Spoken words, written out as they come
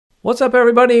What's up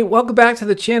everybody? Welcome back to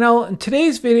the channel. In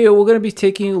today's video, we're going to be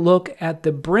taking a look at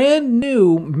the brand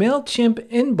new Mailchimp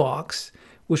Inbox,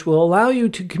 which will allow you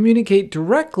to communicate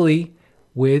directly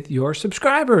with your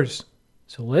subscribers.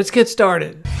 So let's get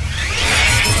started.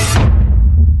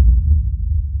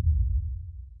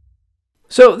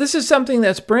 So this is something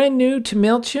that's brand new to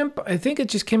Mailchimp. I think it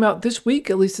just came out this week.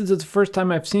 At least this is the first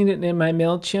time I've seen it in my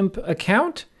Mailchimp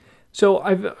account. So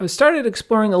I've started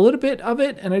exploring a little bit of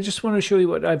it, and I just want to show you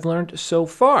what I've learned so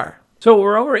far. So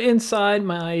we're over inside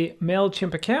my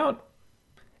Mailchimp account,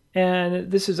 and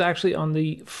this is actually on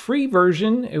the free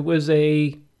version. It was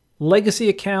a legacy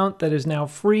account that is now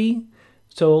free.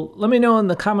 So let me know in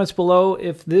the comments below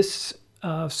if this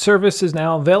service is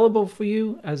now available for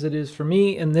you, as it is for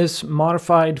me in this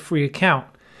modified free account.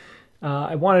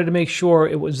 I wanted to make sure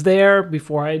it was there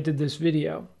before I did this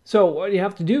video. So what you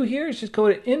have to do here is just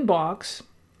go to Inbox.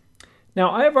 Now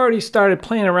I have already started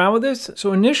playing around with this.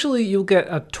 So initially you'll get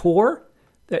a tour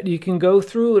that you can go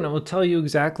through, and it will tell you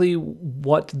exactly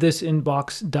what this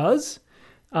inbox does.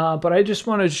 But I just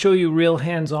wanted to show you real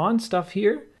hands-on stuff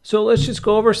here. So let's just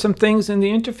go over some things in the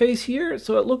interface here.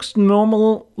 So it looks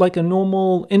normal, like a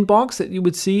normal inbox that you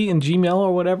would see in Gmail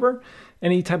or whatever,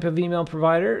 any type of email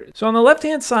provider. So on the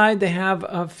left-hand side, they have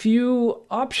a few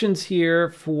options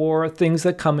here for things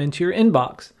that come into your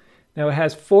inbox. Now it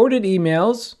has forwarded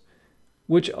emails,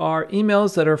 which are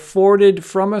emails that are forwarded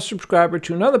from a subscriber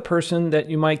to another person that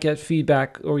you might get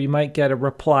feedback or you might get a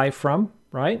reply from,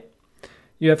 right?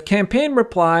 You have campaign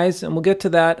replies, and we'll get to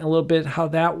that in a little bit, how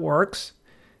that works.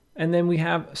 And then we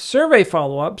have survey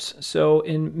follow-ups. So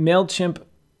in Mailchimp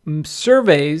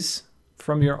surveys,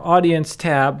 from your audience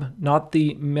tab, not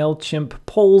the Mailchimp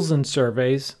polls and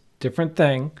surveys, different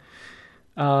thing.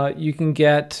 You can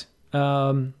get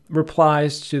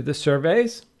replies to the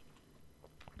surveys,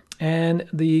 and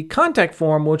the contact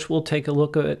form, which we'll take a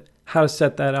look at how to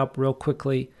set that up real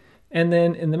quickly. And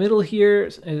then in the middle here,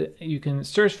 you can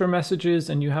search for messages,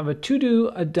 and you have a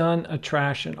to-do, a done, a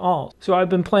trash, and all. So I've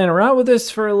been playing around with this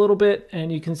for a little bit,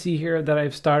 and you can see here that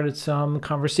I've started some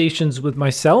conversations with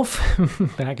myself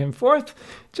back and forth,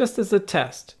 just as a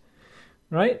test,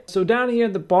 right? So down here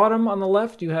at the bottom on the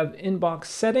left, you have inbox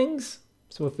settings.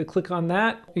 So if you click on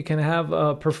that, you can have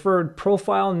a preferred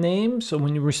profile name. So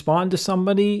when you respond to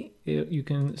somebody, you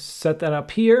can set that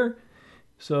up here.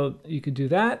 So you could do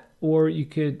that, or you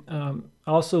could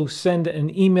also send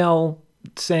an email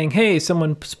saying, hey,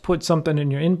 someone put something in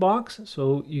your inbox.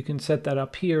 So you can set that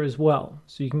up here as well.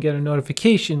 So you can get a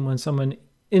notification when someone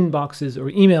inboxes or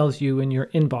emails you in your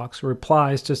inbox or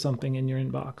replies to something in your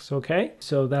inbox, okay?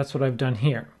 So that's what I've done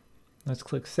here. Let's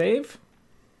click Save.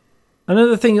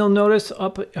 Another thing you'll notice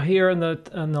up here on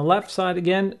the left side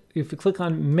again, if you click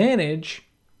on Manage,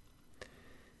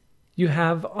 you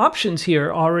have options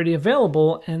here already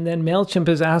available, and then Mailchimp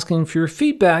is asking for your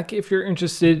feedback if you're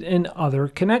interested in other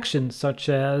connections, such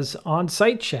as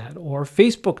on-site chat or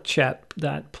Facebook chat,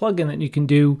 that plugin that you can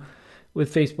do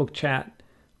with Facebook chat,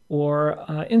 or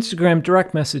Instagram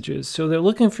direct messages. So they're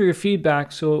looking for your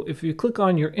feedback. So if you click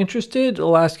on you're interested,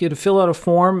 it'll ask you to fill out a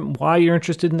form, why you're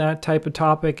interested in that type of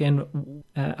topic, and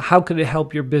how could it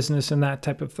help your business and that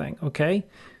type of thing, okay?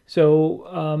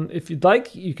 So if you'd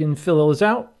like, you can fill those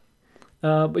out.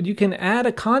 But you can add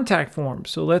a contact form.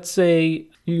 So let's say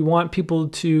you want people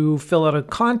to fill out a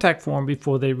contact form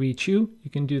before they reach you.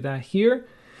 You can do that here.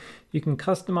 You can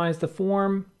customize the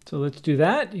form. So let's do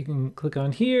that. You can click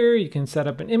on here. You can set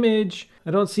up an image. I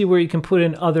don't see where you can put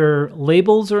in other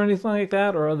labels or anything like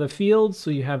that, or other fields. So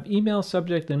you have email,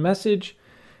 subject, and message.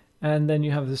 And then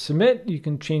you have the submit. You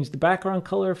can change the background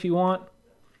color if you want.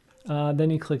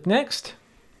 Then you click next.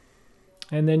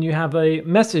 And then you have a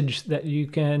message that you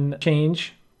can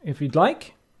change if you'd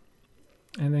like.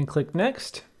 And then click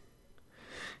next.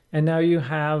 And now you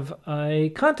have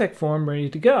a contact form ready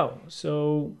to go.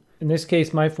 So in this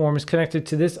case, my form is connected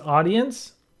to this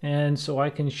audience. And so I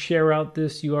can share out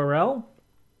this URL.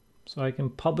 So I can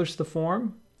publish the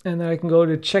form. And then I can go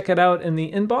to check it out in the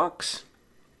inbox.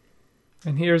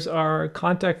 And here's our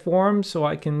contact form. So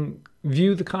I can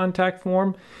view the contact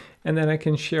form. And then I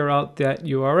can share out that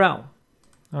URL.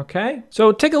 Okay,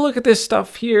 so take a look at this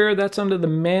stuff here. That's under the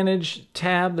Manage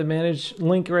tab, the Manage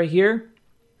link right here.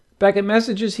 Back at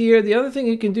Messages here, the other thing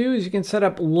you can do is you can set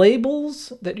up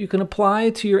labels that you can apply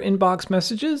to your inbox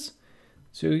messages.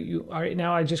 So right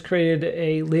now I just created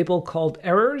a label called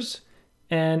Errors,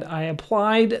 and I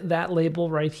applied that label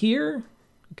right here.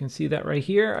 You can see that right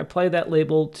here. I applied that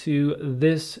label to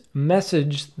this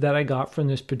message that I got from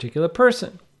this particular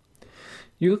person.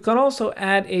 You can also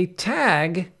add a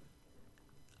tag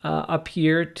up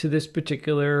here to this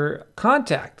particular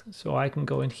contact. So I can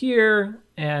go in here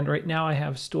And right now I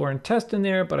have store and test in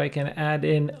there, but I can add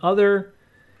in other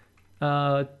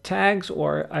tags,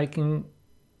 or I can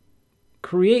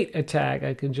create a tag.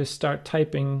 I can just start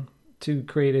typing to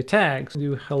create a tag. So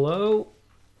do hello,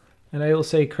 and I will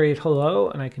say create hello,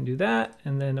 and I can do that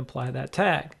and then apply that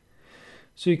tag.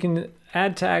 So you can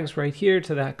add tags right here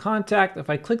to that contact. If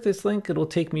I click this link, it'll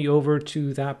take me over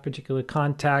to that particular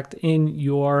contact in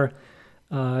your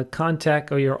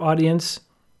contact or your audience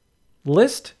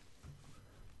list,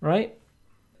 right?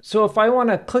 So if I want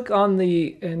to click on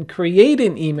and create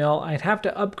an email, I'd have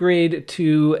to upgrade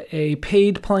to a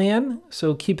paid plan.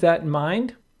 So keep that in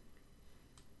mind.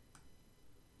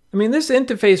 I mean, this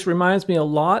interface reminds me a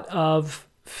lot of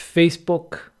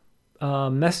Facebook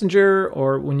Messenger,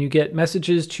 or when you get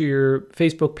messages to your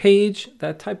Facebook page,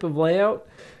 that type of layout.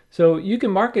 So you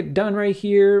can mark it done right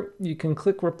here. You can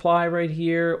click reply right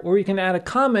here, or you can add a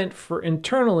comment for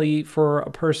internally for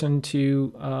a person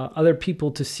to other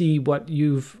people to see what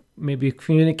you've maybe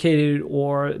communicated,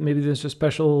 or maybe there's a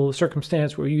special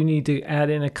circumstance where you need to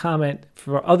add in a comment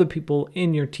for other people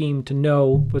in your team to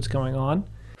know what's going on.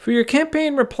 For your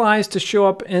campaign replies to show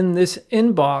up in this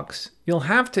inbox, you'll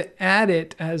have to add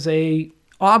it as a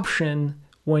option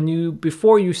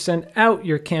before you send out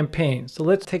your campaign. So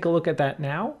let's take a look at that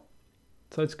now.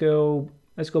 So let's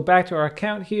go back to our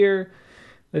account here.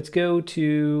 Let's go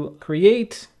to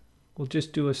create. We'll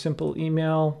just do a simple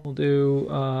email. We'll do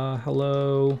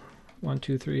hello 1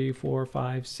 2 3 4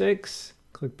 5 6.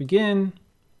 Click begin.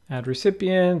 Add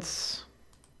recipients.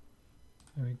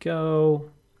 There we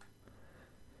go.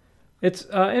 It's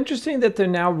interesting that they're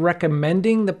now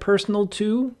recommending the personal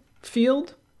to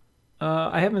field.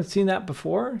 I haven't seen that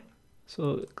before.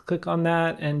 So click on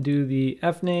that and do the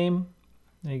F name.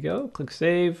 There you go. Click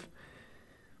save.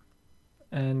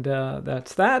 And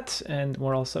that's that. And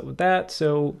we're all set with that.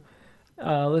 So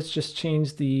let's just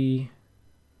change the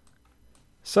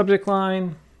subject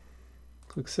line.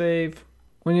 Click save.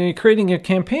 When you're creating your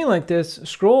campaign like this,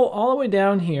 scroll all the way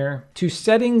down here to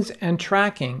settings and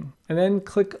tracking, and then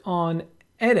click on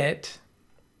edit,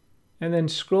 and then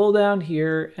scroll down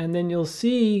here, and then you'll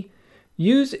see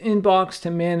use inbox to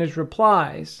manage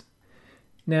replies.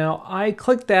 Now I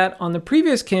clicked that on the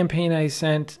previous campaign I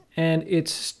sent, and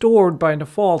it's stored by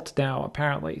default now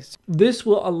apparently. This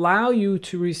will allow you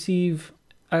to receive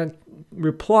a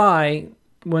reply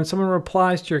when someone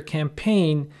replies to your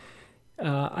campaign.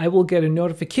 I will get a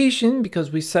notification because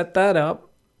we set that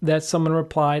up that someone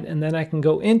replied, and then I can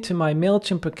go into my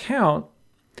Mailchimp account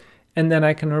and then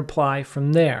I can reply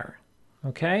from there.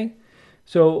 Okay,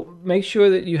 so make sure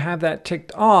that you have that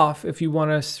ticked off if you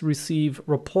want to receive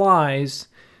replies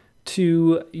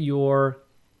to your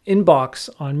inbox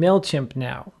on Mailchimp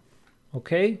now.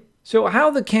 Okay, so how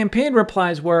the campaign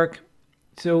replies work: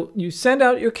 so you send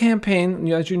out your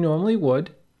campaign as you normally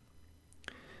would,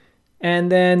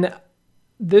 and then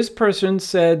this person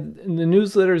said the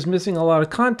newsletter is missing a lot of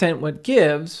content, what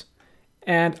gives?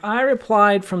 And I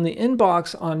replied from the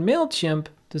inbox on Mailchimp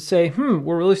to say,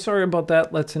 we're really sorry about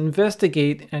that. Let's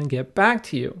investigate and get back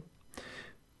to you.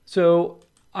 So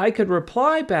I could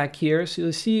reply back here. So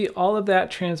you'll see all of that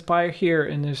transpire here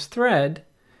in this thread.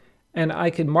 And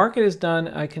I can mark it as done.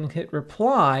 I can hit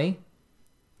reply.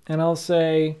 And I'll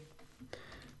say,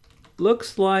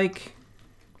 looks like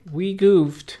we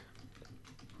goofed.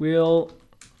 We'll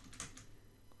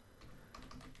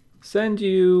send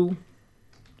you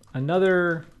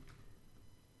another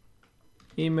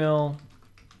email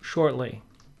shortly.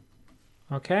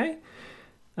 Okay?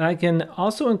 And I can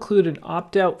also include an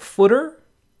opt-out footer.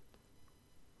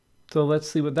 So let's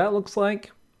see what that looks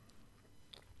like.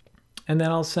 And then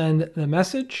I'll send the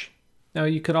message. Now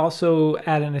you could also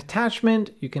add an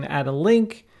attachment. You can add a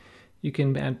link. You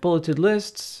can add bulleted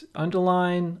lists,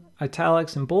 underline,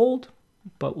 italics, and bold.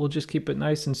 But we'll just keep it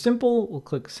nice and simple. We'll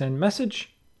click send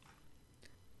message.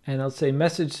 And I'll say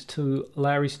message to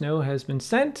Larry Snow has been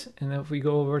sent. And if we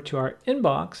go over to our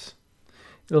inbox,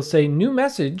 it'll say new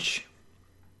message.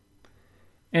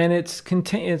 And it's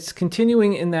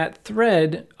continuing in that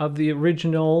thread of the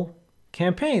original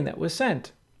campaign that was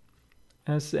sent.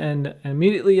 And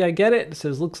immediately I get it. It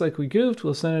says, looks like we goofed.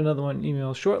 We'll send another one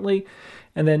email shortly.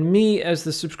 And then me as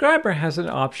the subscriber has an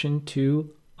option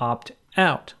to opt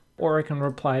out. Or I can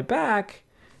reply back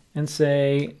and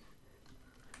say,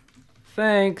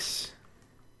 thanks.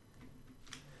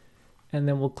 And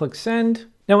then we'll click send.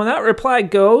 Now when that reply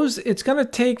goes, it's going to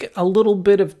take a little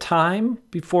bit of time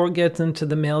before it gets into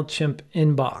the Mailchimp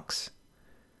inbox.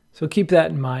 So keep that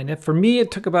in mind. And for me,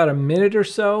 it took about a minute or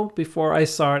so before I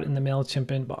saw it in the Mailchimp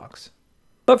inbox.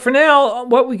 But for now,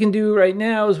 what we can do right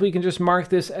now is we can just mark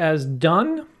this as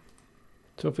done.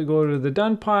 So if we go to the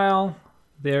done pile,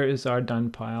 there is our done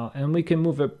pile. And we can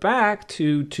move it back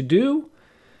to do,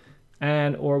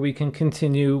 or we can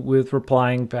continue with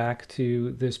replying back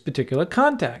to this particular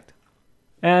contact.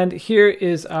 And here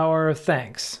is our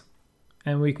thanks.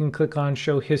 And we can click on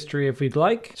show history if we'd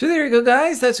like. So there you go,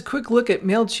 guys. That's a quick look at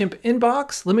Mailchimp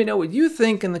Inbox. Let me know what you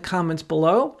think in the comments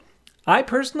below. I'm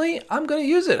going to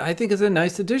use it. I think it's a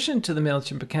nice addition to the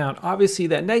Mailchimp account. Obviously,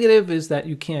 that negative is that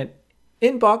you can't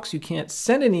inbox, you can't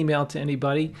send an email to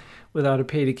anybody without a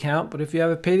paid account. But if you have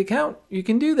a paid account, you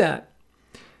can do that.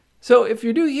 So if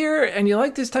you're new here and you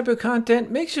like this type of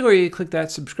content, make sure you click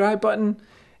that subscribe button.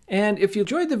 And if you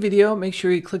enjoyed the video, make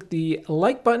sure you click the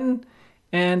like button.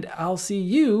 And I'll see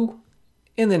you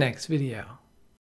in the next video.